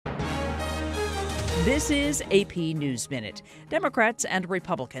This is AP News Minute. Democrats and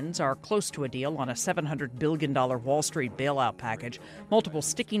Republicans are close to a deal on a $700 billion Wall Street bailout package. Multiple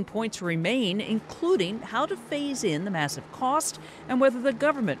sticking points remain, including how to phase in the massive cost and whether the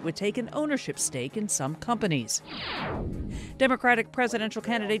government would take an ownership stake in some companies. Democratic presidential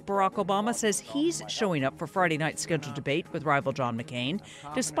candidate Barack Obama says he's showing up for Friday night's scheduled debate with rival John McCain,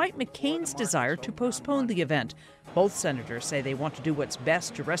 despite McCain's desire to postpone the event. Both senators say they want to do what's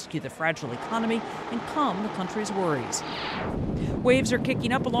best to rescue the fragile economy and calm the country's worries. Waves are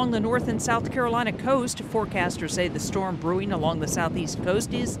kicking up along the North and South Carolina coast. Forecasters say the storm brewing along the southeast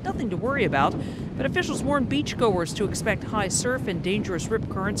coast is nothing to worry about, but officials warn beachgoers to expect high surf and dangerous rip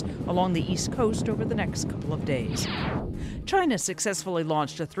currents along the east coast over the next couple of days. China successfully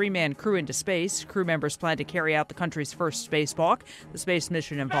launched a three-man crew into space. Crew members plan to carry out the country's first spacewalk. The space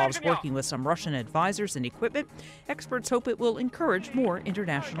mission involves working with some Russian advisors and equipment. Experts hope it will encourage more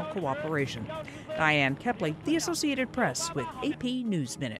international cooperation. Diane Kepley, The Associated Press, with AP News Minute.